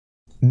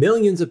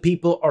Millions of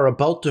people are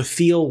about to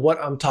feel what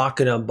I'm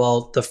talking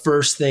about. The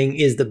first thing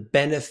is the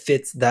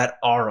benefits that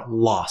are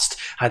lost.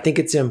 I think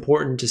it's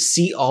important to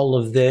see all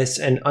of this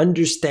and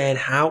understand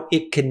how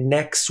it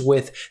connects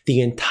with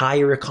the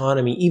entire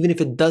economy, even if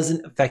it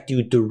doesn't affect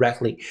you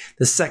directly.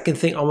 The second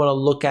thing I want to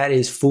look at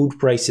is food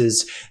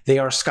prices. They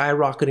are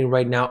skyrocketing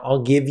right now.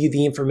 I'll give you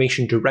the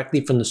information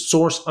directly from the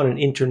source on an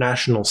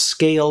international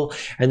scale.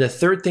 And the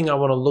third thing I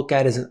want to look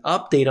at is an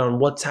update on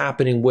what's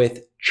happening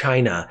with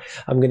China.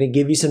 I'm going to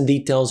give you some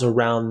details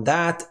around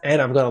that,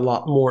 and I've got a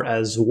lot more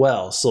as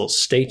well. So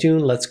stay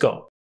tuned. Let's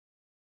go.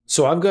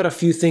 So I've got a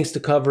few things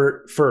to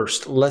cover.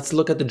 First, let's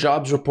look at the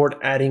jobs report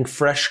adding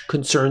fresh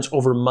concerns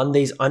over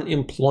Monday's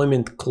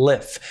unemployment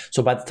cliff.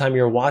 So by the time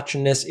you're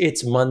watching this,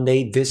 it's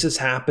Monday. This is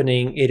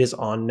happening. It is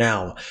on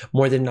now.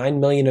 More than 9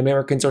 million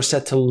Americans are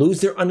set to lose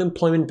their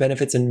unemployment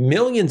benefits, and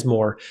millions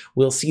more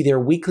will see their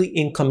weekly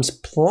incomes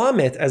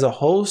plummet as a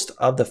host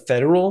of the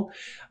federal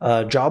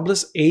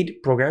jobless aid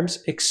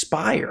programs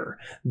expire.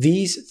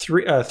 These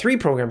three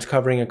programs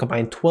covering a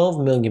combined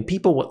 12 million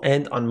people will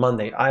end on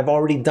Monday. I've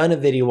already done a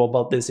video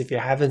about this. If you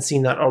haven't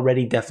seen that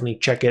already, definitely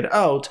check it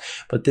out.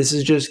 But this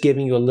is just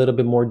giving you a little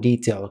bit more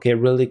detail, okay,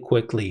 really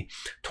quickly.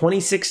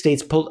 26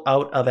 states pulled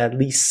out of at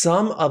least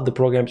some of the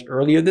programs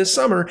earlier this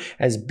summer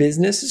as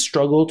businesses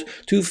struggled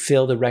to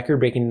fill the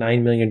record-breaking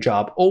 9 million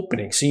job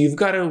openings. So you've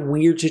got a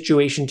weird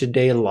situation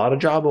today, a lot of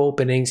job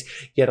openings,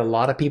 yet a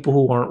lot of people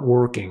who aren't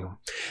working.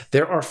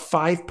 There are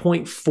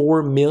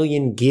 5.4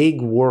 million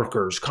gig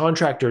workers,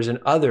 contractors, and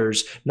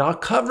others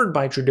not covered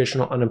by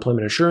traditional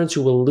unemployment insurance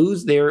who will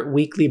lose their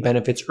weekly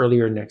benefits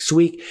earlier next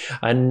week.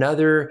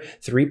 Another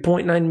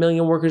 3.9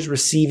 million workers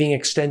receiving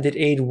extended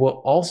aid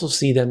will also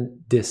see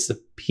them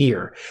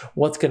disappear.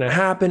 What's going to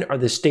happen? Are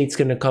the states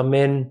going to come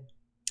in?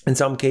 In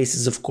some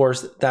cases, of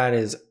course, that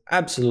is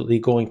absolutely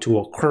going to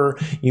occur.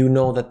 You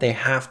know that they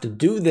have to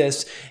do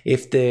this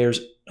if there's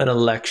an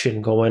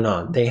election going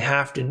on. They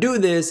have to do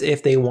this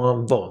if they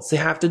want votes. They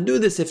have to do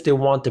this if they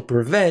want to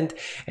prevent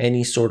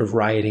any sort of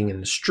rioting in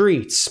the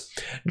streets.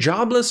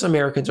 Jobless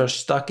Americans are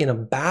stuck in a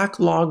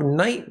backlog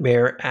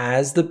nightmare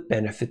as the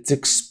benefits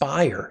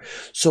expire.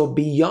 So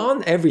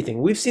beyond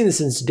everything, we've seen this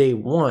since day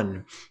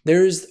one,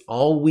 there's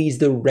always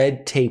the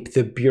red tape,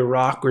 the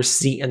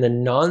bureaucracy, and the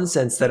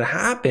nonsense that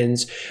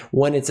happens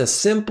when it's a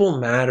simple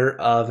matter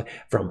of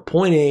from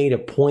point A to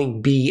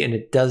point B and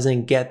it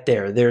doesn't get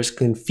there. There's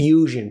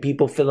confusion.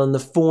 People filling the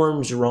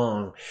forms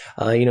wrong.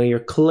 You're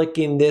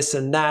clicking this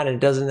and that and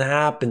it doesn't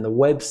happen. The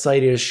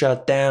website is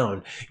shut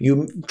down.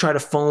 You try to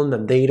phone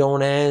them. They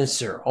don't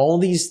answer. All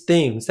these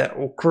things that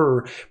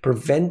occur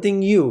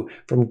preventing you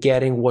from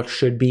getting what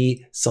should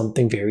be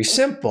something very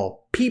simple.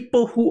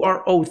 People who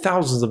are owed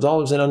thousands of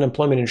dollars in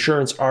unemployment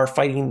insurance are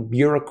fighting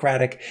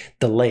bureaucratic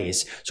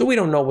delays. So we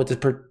don't know what the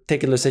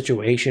particular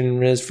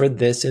situation is for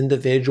this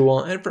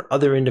individual and for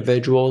other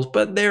individuals,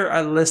 but there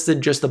are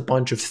listed just a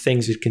bunch of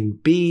things it can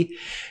be.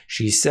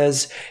 She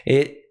says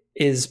it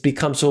is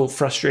become so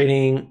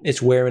frustrating.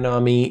 It's wearing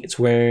on me. It's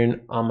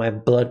wearing on my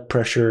blood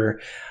pressure.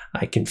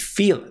 I can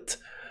feel it.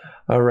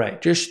 All right,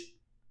 just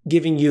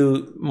giving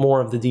you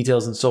more of the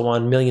details and so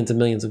on. Millions and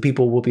millions of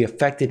people will be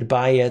affected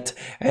by it.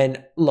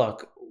 And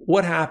look,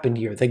 what happened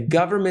here? The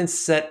government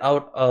set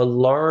out a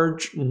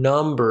large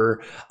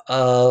number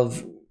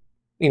of,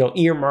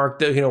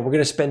 earmarked, we're going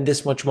to spend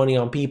this much money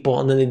on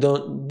people, and then they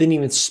didn't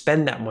even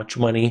spend that much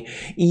money,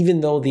 even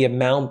though the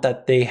amount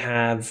that they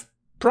have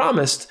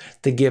promised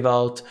to give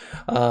out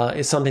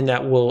is something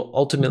that will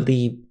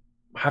ultimately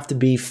have to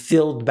be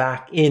filled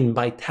back in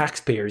by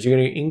taxpayers. You're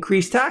going to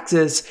increase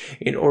taxes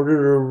in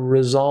order to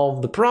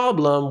resolve the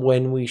problem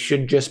when we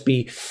should just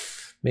be,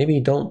 maybe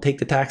don't take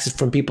the taxes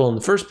from people in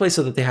the first place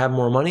so that they have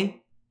more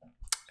money.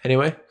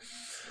 Anyway,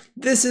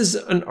 this is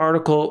an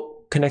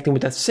article connecting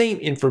with that same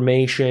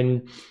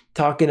information,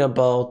 talking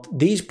about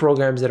these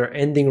programs that are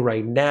ending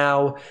right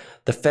now,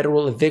 the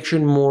federal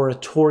eviction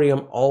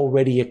moratorium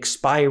already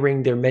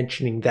expiring. They're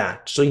mentioning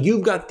that. So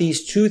you've got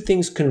these two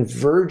things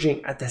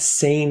converging at the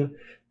same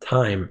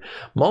time,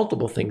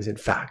 multiple things in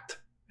fact,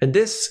 and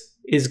this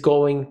is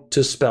going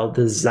to spell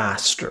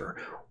disaster.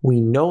 We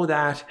know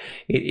that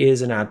it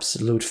is an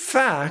absolute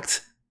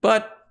fact,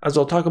 but as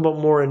I'll talk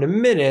about more in a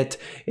minute,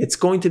 it's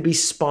going to be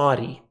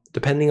spotty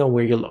depending on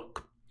where you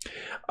look.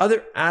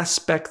 Other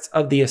aspects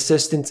of the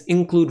assistance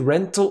include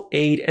rental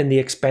aid and the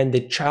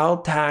expanded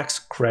child tax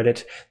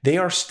credit. They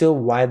are still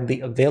widely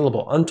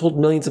available. Untold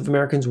millions of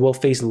Americans will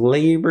face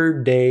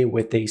Labor Day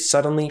with a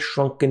suddenly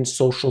shrunken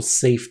social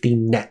safety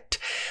net.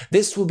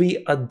 This will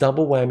be a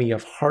double whammy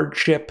of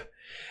hardship.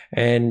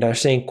 And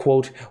saying,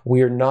 quote,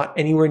 "We are not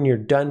anywhere near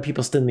done.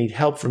 People still need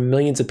help from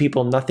millions of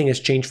people. Nothing has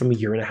changed from a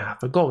year and a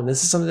half ago." And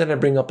this is something that I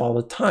bring up all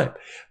the time.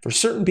 For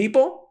certain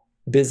people,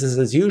 business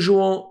as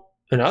usual.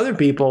 And other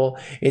people,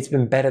 it's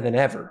been better than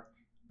ever.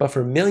 But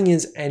for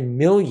millions and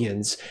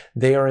millions,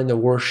 they are in the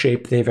worst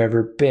shape they've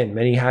ever been.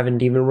 Many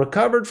haven't even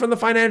recovered from the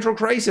financial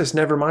crisis,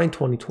 never mind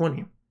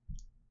 2020.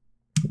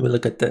 We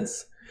look at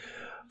this.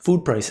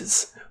 Food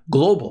prices.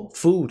 Global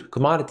food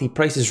commodity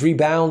prices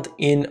rebound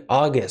in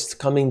August,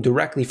 coming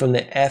directly from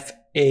the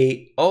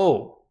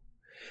FAO.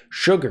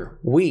 Sugar,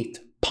 wheat,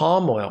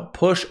 palm oil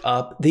push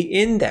up the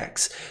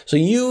index. So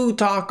you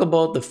talk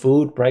about the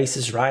food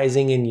prices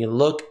rising and you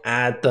look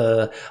at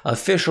the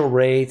official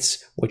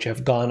rates, which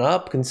have gone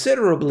up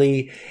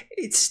considerably.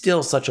 It's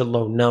still such a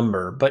low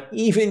number. But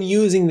even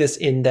using this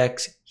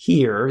index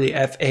here, the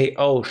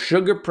FAO,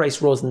 sugar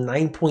price rose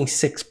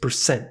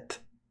 9.6%.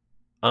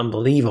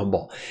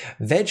 Unbelievable.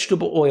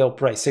 Vegetable oil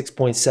price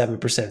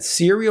 6.7%.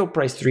 Cereal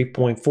price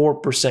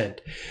 3.4%.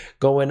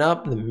 Going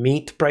up, the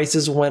meat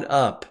prices went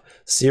up.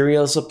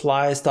 Cereal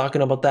supplies,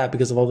 talking about that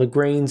because of all the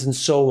grains and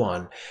so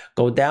on.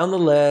 Go down the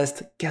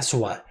list. Guess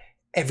what?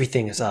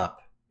 Everything is up.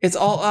 It's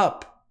all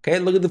up. Okay,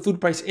 look at the food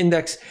price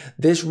index.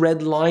 This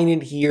red line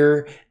in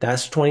here,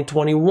 that's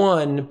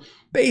 2021.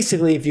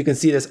 Basically, if you can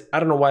see this, I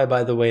don't know why,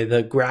 by the way,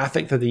 the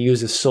graphic that they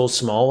use is so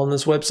small on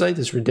this website.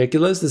 It's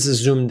ridiculous. This is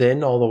zoomed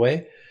in all the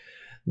way.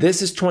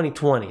 This is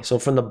 2020. So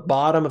from the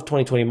bottom of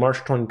 2020, March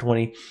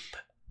 2020,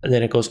 and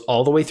then it goes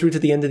all the way through to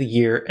the end of the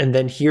year. And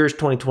then here's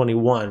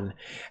 2021.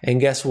 And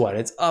guess what?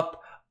 It's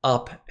up,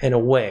 up, and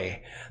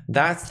away.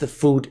 That's the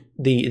food,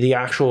 the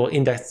actual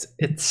index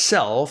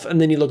itself.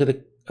 And then you look at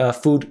the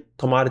food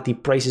commodity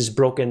prices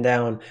broken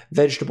down.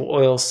 Vegetable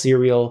oil,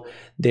 cereal,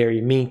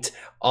 dairy, meat.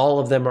 All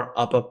of them are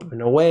up, up,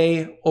 and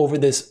away over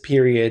this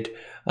period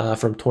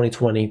from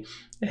 2020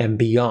 and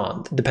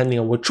beyond. Depending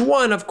on which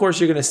one, of course,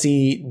 you're going to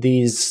see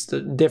these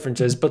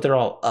differences, but they're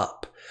all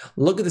up.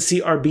 Look at the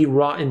CRB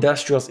Raw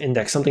Industrials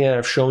Index, something that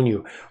I've shown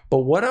you. But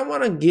what I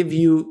want to give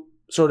you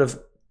sort of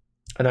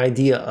an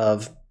idea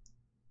of,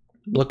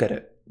 look at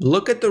it.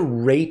 Look at the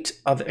rate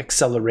of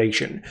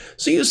acceleration.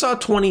 So you saw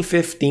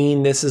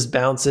 2015, this is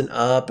bouncing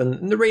up,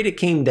 and the rate it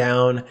came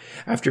down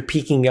after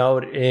peaking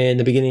out in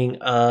the beginning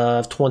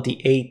of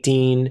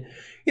 2018.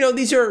 You know,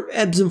 these are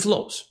ebbs and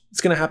flows.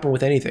 It's going to happen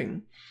with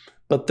anything.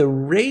 But the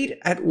rate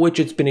at which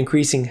it's been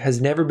increasing has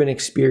never been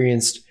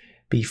experienced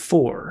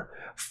before.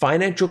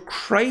 Financial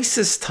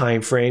crisis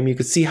time frame, you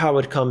could see how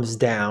it comes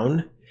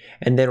down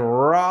and then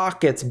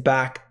rockets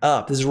back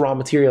up. This is raw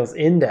materials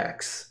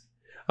index.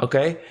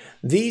 Okay,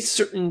 these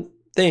certain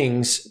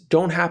things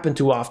don't happen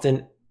too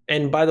often.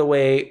 And by the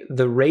way,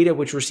 the rate at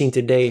which we're seeing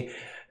today,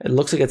 it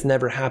looks like it's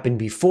never happened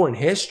before in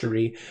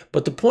history.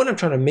 But the point I'm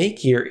trying to make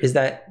here is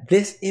that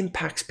this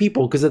impacts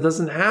people because it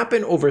doesn't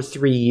happen over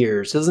 3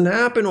 years. It doesn't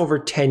happen over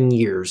 10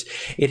 years.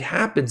 It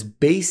happens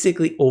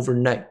basically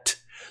overnight.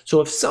 So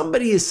if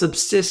somebody is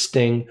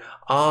subsisting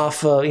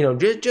off,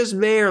 just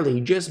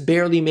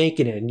barely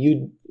making it,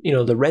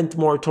 and the rent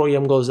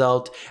moratorium goes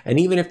out, and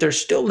even if they're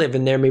still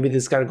living there, maybe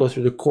this got to go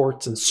through the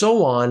courts and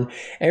so on,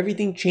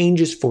 everything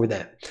changes for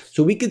them.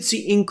 So we could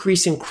see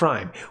increase in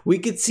crime. We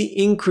could see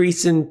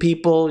increase in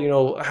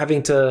people,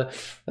 having to,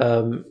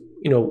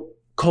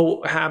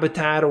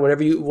 cohabitat or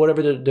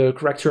whatever the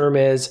correct term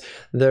is.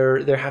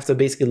 They have to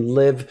basically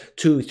live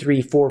 2,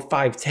 3, 4,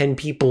 5, 10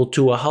 people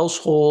to a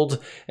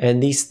household,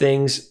 and these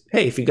things,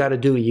 hey, if you got to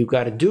do it, you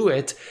got to do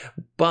it.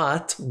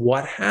 But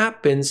what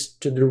happens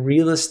to the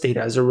real estate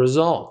as a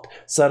result?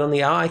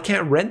 Suddenly, I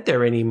can't rent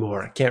there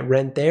anymore. I can't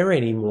rent there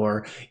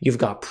anymore. You've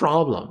got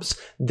problems.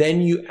 Then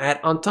you add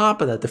on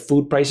top of that, the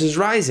food price is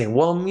rising.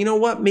 Well, you know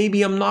what?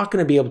 Maybe I'm not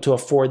going to be able to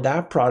afford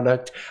that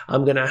product.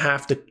 I'm going to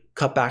have to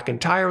cut back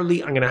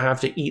entirely. I'm going to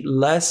have to eat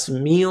less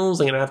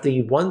meals. I'm going to have to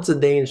eat once a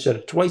day instead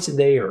of twice a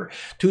day, or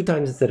 2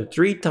 times instead of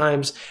 3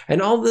 times.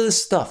 And all of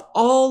this stuff.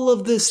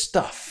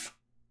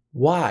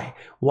 Why?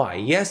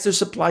 Yes, there's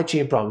supply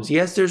chain problems.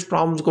 Yes, there's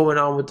problems going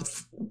on with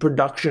the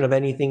production of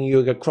anything.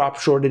 You get crop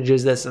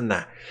shortages, this and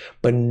that.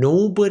 But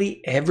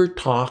nobody ever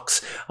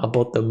talks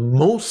about the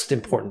most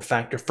important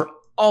factor for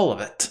all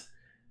of it.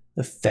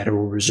 The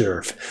Federal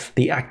Reserve.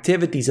 The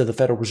activities of the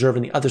Federal Reserve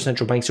and the other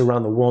central banks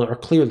around the world are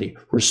clearly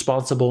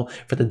responsible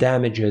for the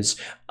damages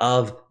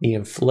of the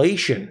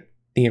inflation.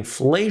 The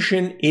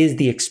inflation is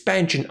the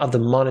expansion of the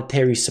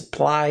monetary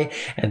supply,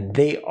 and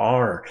they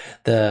are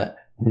the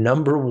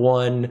number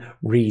one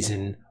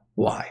reason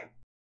why.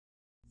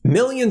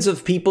 Millions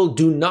of people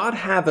do not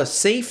have a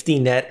safety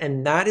net,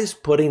 and that is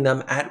putting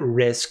them at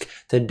risk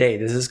today.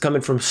 This is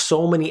coming from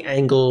so many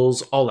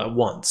angles all at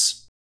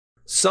once.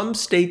 Some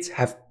states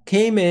have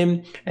came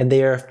in and they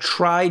have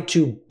tried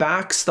to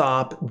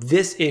backstop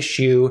this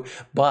issue,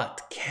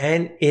 but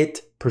can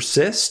it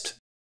persist?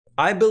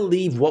 I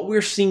believe what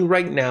we're seeing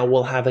right now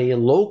will have a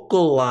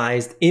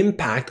localized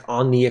impact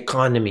on the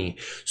economy.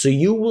 So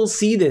you will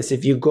see this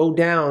if you go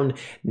down,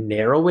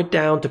 narrow it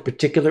down to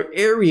particular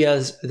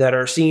areas that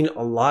are seeing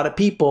a lot of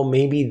people.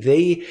 Maybe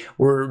they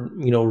were,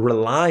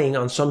 relying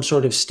on some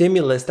sort of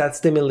stimulus. That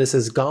stimulus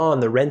is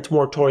gone, the rent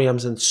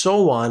moratoriums and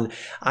so on.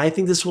 I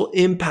think this will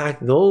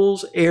impact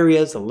those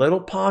areas, the little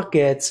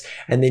pockets,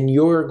 and then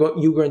you're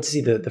going to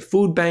see the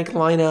food bank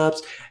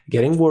lineups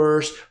getting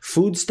worse,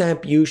 food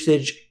stamp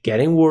usage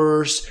getting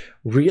worse,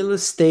 real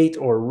estate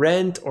or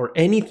rent or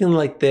anything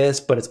like this,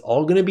 but it's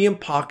all going to be in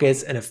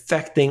pockets and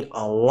affecting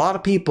a lot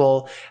of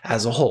people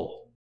as a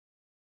whole.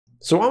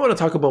 So I want to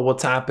talk about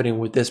what's happening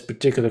with this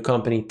particular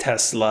company,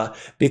 Tesla,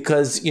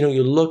 because,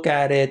 you look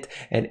at it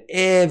and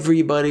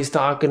everybody's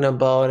talking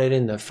about it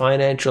in the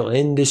financial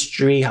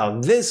industry,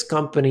 how this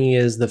company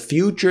is the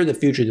future, the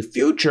future, the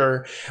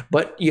future.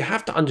 But you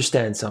have to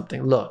understand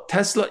something. Look,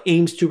 Tesla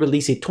aims to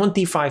release a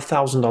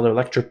 $25,000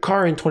 electric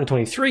car in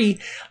 2023,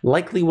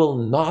 likely will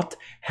not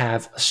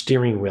have a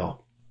steering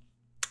wheel.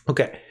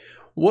 Okay.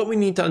 What we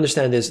need to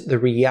understand is the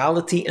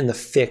reality and the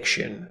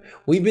fiction.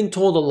 We've been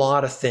told a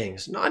lot of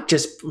things, not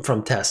just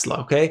from Tesla,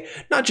 okay?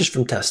 Not just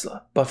from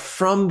Tesla, but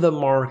from the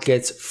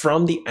markets,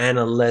 from the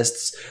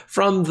analysts,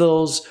 from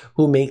those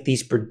who make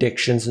these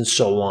predictions and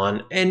so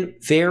on. And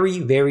very,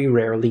 very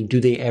rarely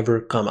do they ever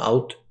come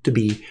out to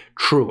be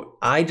true.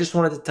 I just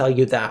wanted to tell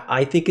you that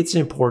I think it's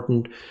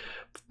important,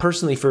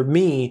 personally for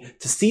me,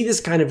 to see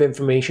this kind of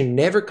information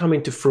never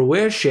coming to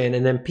fruition,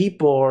 and then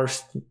people are,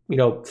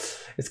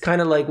 it's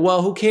kind of like,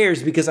 well, who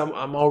cares, because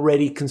I'm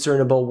already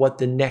concerned about what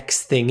the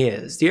next thing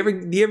is. Do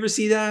you ever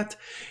see that?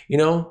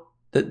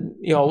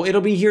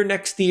 It'll be here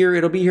next year,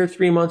 it'll be here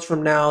 3 months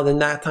from now, then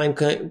that time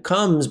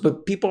comes,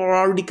 but people are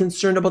already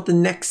concerned about the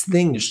next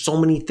thing. There's so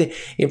many things,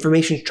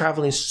 information is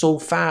traveling so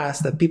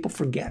fast that people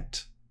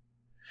forget.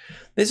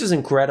 This is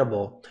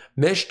incredible.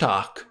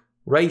 Mishtalk,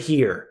 right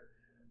here.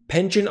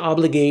 Pension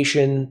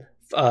obligation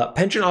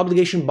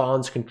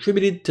bonds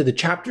contributed to the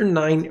Chapter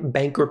 9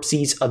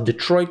 bankruptcies of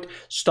Detroit,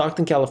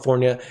 Stockton,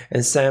 California,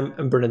 and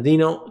San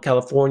Bernardino,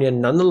 California.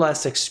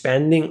 Nonetheless,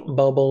 expanding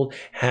bubble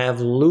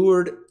have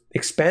lured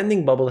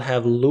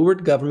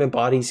government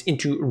bodies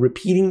into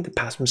repeating the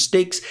past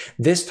mistakes,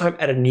 this time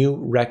at a new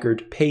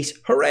record pace.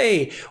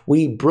 Hooray!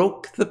 We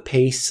broke the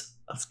pace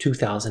of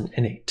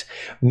 2008.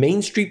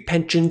 Main Street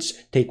pensions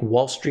take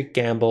Wall Street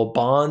gamble.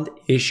 Bond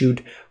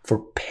issued for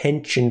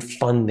pension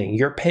funding.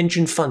 Your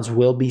pension funds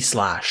will be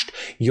slashed.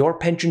 Your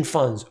pension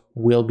funds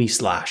will be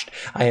slashed.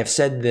 I have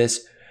said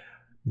this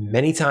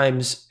many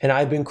times and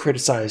I've been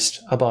criticized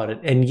about it,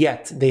 and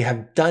yet they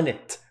have done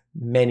it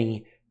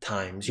many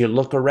times. You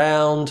look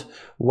around,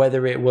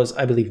 whether it was,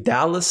 I believe,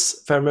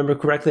 Dallas, if I remember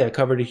correctly, I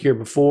covered it here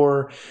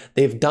before.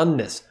 They've done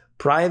this.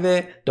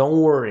 Private, don't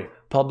worry.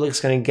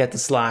 Public's going to get the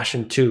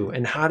slashing too.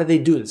 And how do they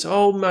do this?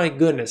 Oh my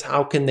goodness,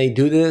 how can they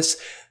do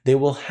this? They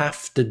will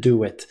have to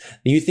do it.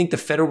 Do you think the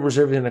Federal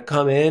Reserve is going to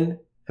come in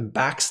and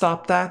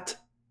backstop that?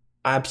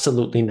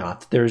 Absolutely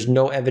not. There is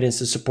no evidence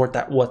to support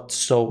that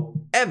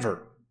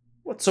whatsoever.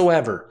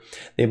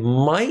 They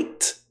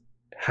might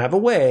have a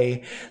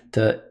way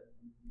to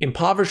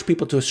impoverish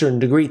people to a certain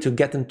degree to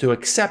get them to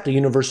accept a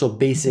universal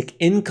basic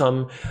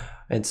income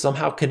and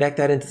somehow connect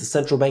that into the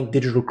central bank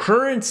digital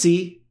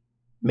currency.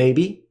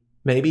 Maybe.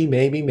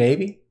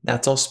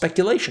 That's all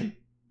speculation.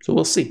 So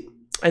we'll see.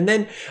 And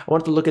then I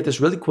wanted to look at this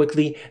really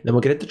quickly, then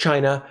we'll get into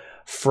China.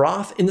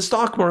 Froth in the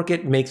stock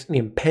market makes the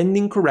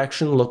impending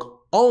correction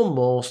look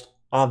almost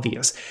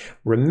obvious.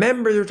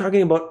 Remember, they're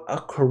talking about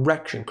a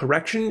correction.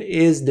 Correction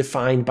is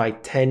defined by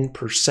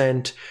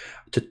 10%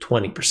 to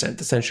 20%.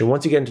 Essentially,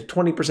 once you get into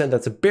 20%,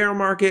 that's a bear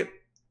market.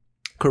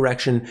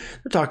 Correction,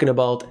 they're talking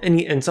about,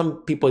 and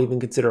some people even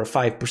consider a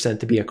 5%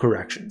 to be a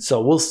correction. So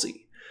we'll see.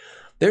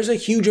 There's a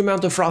huge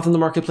amount of froth in the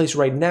marketplace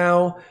right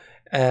now.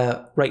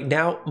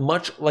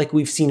 Much like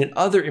we've seen in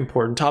other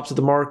important tops of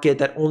the market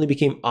that only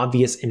became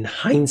obvious in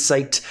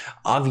hindsight.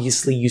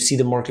 Obviously, you see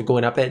the market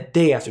going up at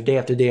day after day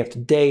after day after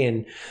day,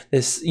 and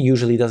this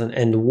usually doesn't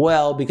end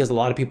well because a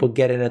lot of people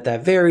get in at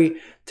that very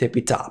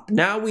tippy top.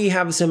 Now we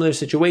have a similar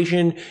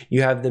situation.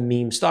 You have the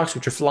meme stocks,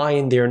 which are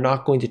flying. They're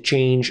not going to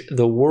change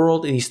the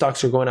world. These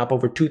stocks are going up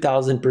over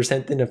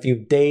 2,000% in a few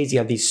days. You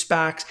have these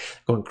SPACs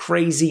going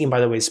crazy. And by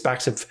the way,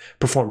 SPACs have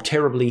performed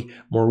terribly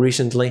more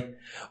recently.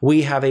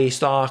 We have a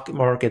stock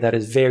market that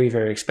is very,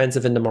 very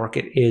expensive, and the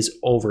market is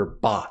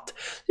overbought.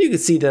 You can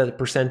see the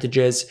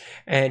percentages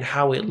and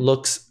how it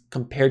looks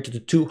compared to the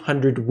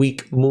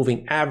 200-week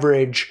moving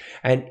average,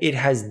 and it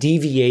has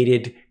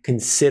deviated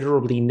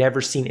considerably.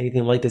 Never seen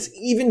anything like this,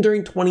 even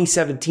during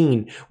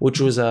 2017, which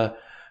was a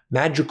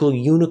magical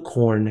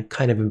unicorn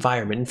kind of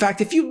environment. In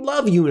fact, if you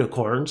love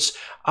unicorns,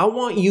 I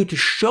want you to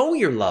show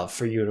your love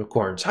for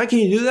unicorns. How can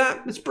you do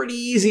that? It's pretty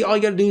easy. All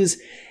you got to do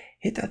is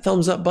hit that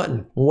thumbs up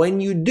button.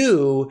 When you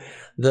do,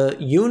 the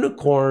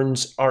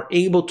unicorns are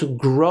able to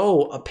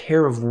grow a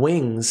pair of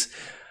wings,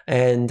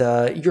 and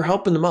you're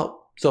helping them out.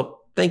 So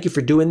thank you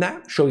for doing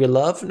that. Show your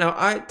love. Now,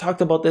 I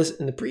talked about this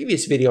in the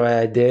previous video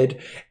I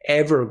did.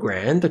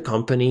 Evergrande, the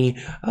company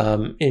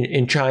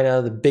in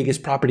China, the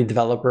biggest property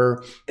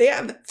developer, they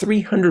have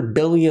 $300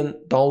 billion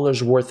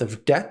worth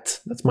of debt.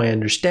 That's my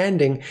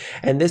understanding.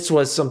 And this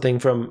was something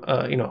from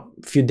a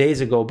few days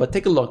ago. But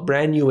take a look.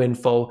 Brand new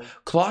info.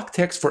 Clock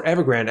text for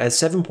Evergrande as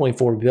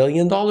 $7.4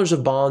 billion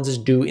of bonds is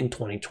due in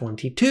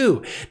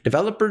 2022.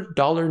 Developer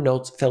dollar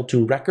notes fell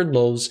to record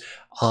lows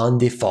on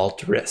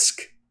default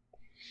risk.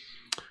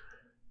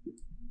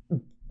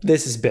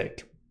 This is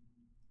big.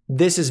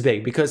 This is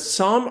big because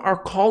some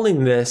are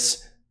calling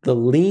this the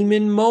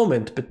Lehman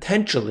moment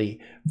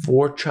potentially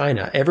for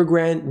China.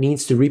 Evergrande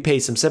needs to repay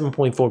some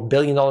 $7.4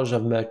 billion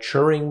of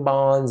maturing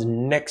bonds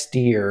next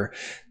year.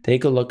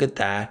 Take a look at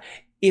that.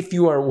 if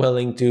you are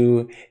willing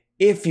to,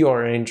 if you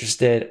are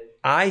interested.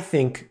 I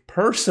think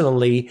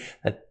personally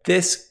that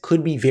this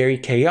could be very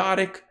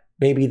chaotic.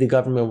 Maybe the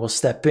government will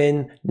step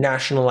in,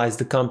 nationalize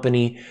the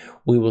company.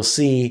 We will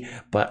see,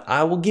 but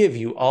I will give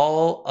you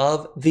all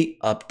of the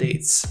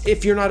updates.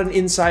 If you're not an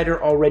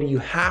insider already, you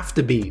have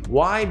to be.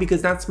 Why?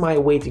 Because that's my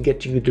way to get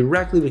to you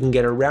directly. We can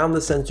get around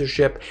the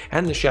censorship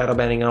and the shadow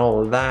banning and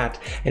all of that,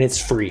 and it's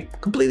free,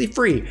 completely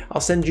free.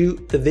 I'll send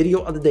you the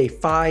video of the day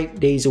 5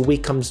 days a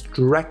week, comes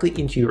directly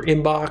into your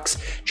inbox.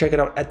 Check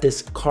it out at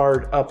this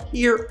card up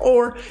here,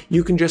 or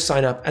you can just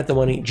sign up at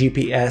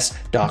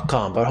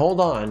themoneygps.com. But hold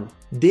on.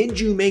 Did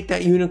you make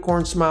that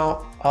unicorn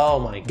smile? Oh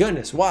my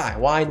goodness, why?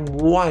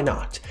 Why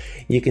not?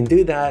 You can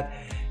do that.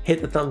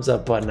 Hit the thumbs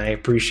up button. I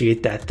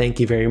appreciate that. Thank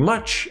you very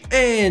much.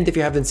 And if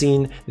you haven't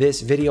seen this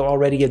video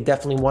already, you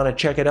definitely want to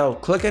check it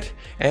out. Click it,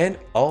 and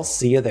I'll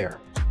see you there.